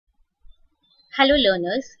Hello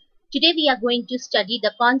learners, today we are going to study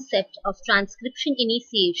the concept of transcription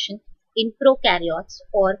initiation in prokaryotes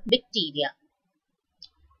or bacteria.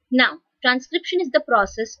 Now, transcription is the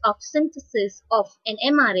process of synthesis of an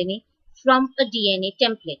mRNA from a DNA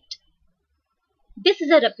template. This is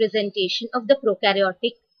a representation of the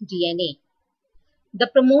prokaryotic DNA. The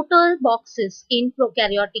promoter boxes in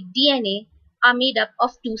prokaryotic DNA are made up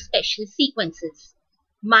of two special sequences.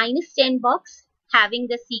 -10 box having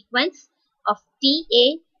the sequence of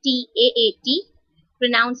TATAAT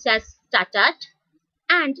pronounced as TATAT,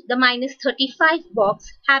 and the -35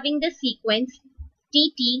 box having the sequence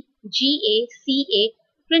TTGACA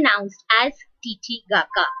pronounced as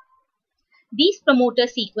TTGACA. These promoter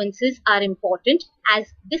sequences are important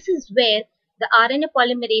as this is where the RNA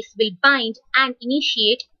polymerase will bind and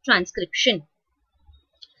initiate transcription.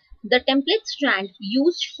 The template strand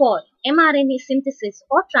used for mRNA synthesis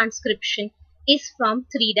or transcription is from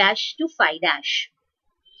 3' to 5'.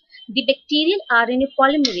 The bacterial RNA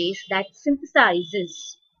polymerase that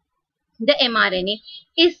synthesizes the mRNA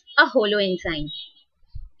is a holoenzyme.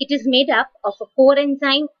 It is made up of a core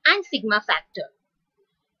enzyme and sigma factor.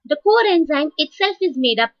 The core enzyme itself is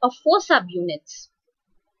made up of 4 subunits,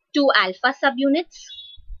 2 alpha subunits,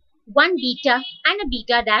 1 beta and a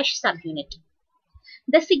beta dash subunit.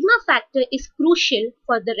 The sigma factor is crucial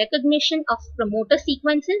for the recognition of promoter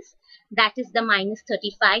sequences, that is the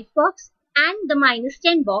 -35 box and the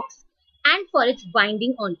 -10 box, and for its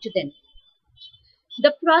binding onto them.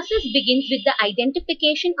 The process begins with the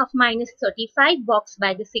identification of -35 box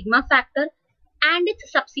by the sigma factor and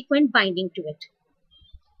its subsequent binding to it.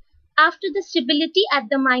 After the stability at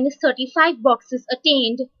the -35 box is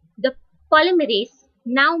attained, the polymerase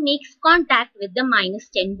now makes contact with the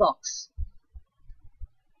 -10 box.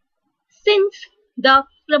 Since the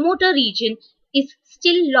promoter region is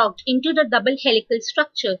still locked into the double helical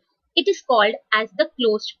structure, it is called as the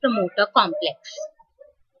closed promoter complex.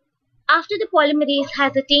 After the polymerase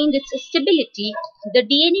has attained its stability, the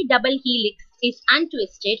DNA double helix is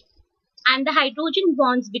untwisted and the hydrogen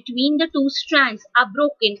bonds between the two strands are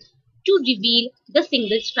broken to reveal the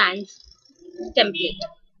single strand's template.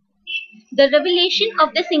 The revelation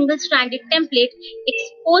of the single-stranded template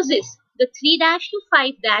exposes the 3' to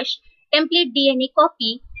 5' template DNA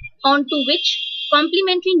copy onto which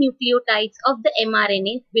complementary nucleotides of the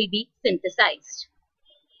mRNA will be synthesized.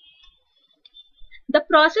 The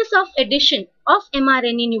process of addition of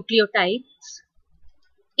mRNA nucleotides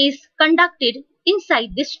is conducted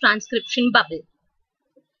inside this transcription bubble.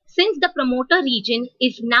 Since the promoter region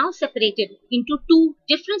is now separated into 2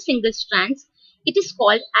 different single strands, it is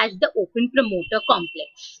called as the open promoter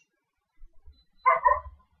complex.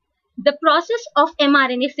 The process of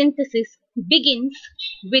mRNA synthesis begins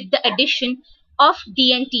with the addition of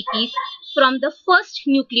dNTPs from the first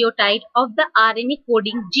nucleotide of the RNA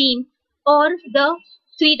coding gene or the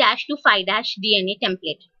 3' to 5' DNA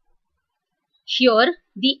template. Here,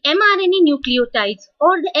 the mRNA nucleotides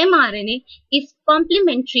or the mRNA is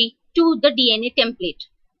complementary to the DNA template.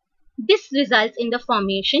 This results in the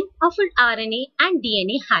formation of an RNA and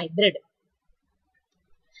DNA hybrid.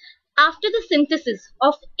 After the synthesis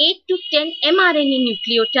of 8 to 10 mRNA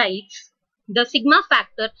nucleotides, the sigma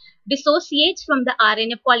factor dissociates from the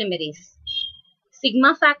RNA polymerase.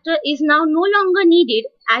 Sigma factor is now no longer needed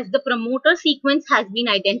as the promoter sequence has been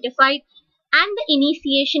identified and the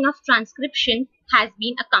initiation of transcription has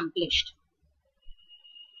been accomplished.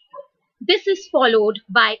 This is followed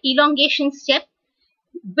by elongation step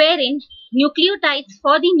wherein nucleotides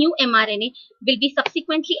for the new mRNA will be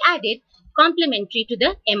subsequently added complementary to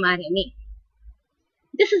the mRNA.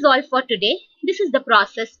 This is all for today. This is the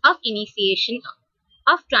process of initiation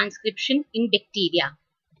of transcription in bacteria.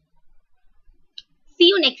 See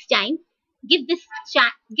you next time. Give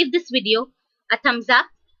this video a thumbs up.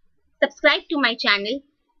 Subscribe to my channel.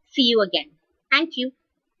 See you again. Thank you.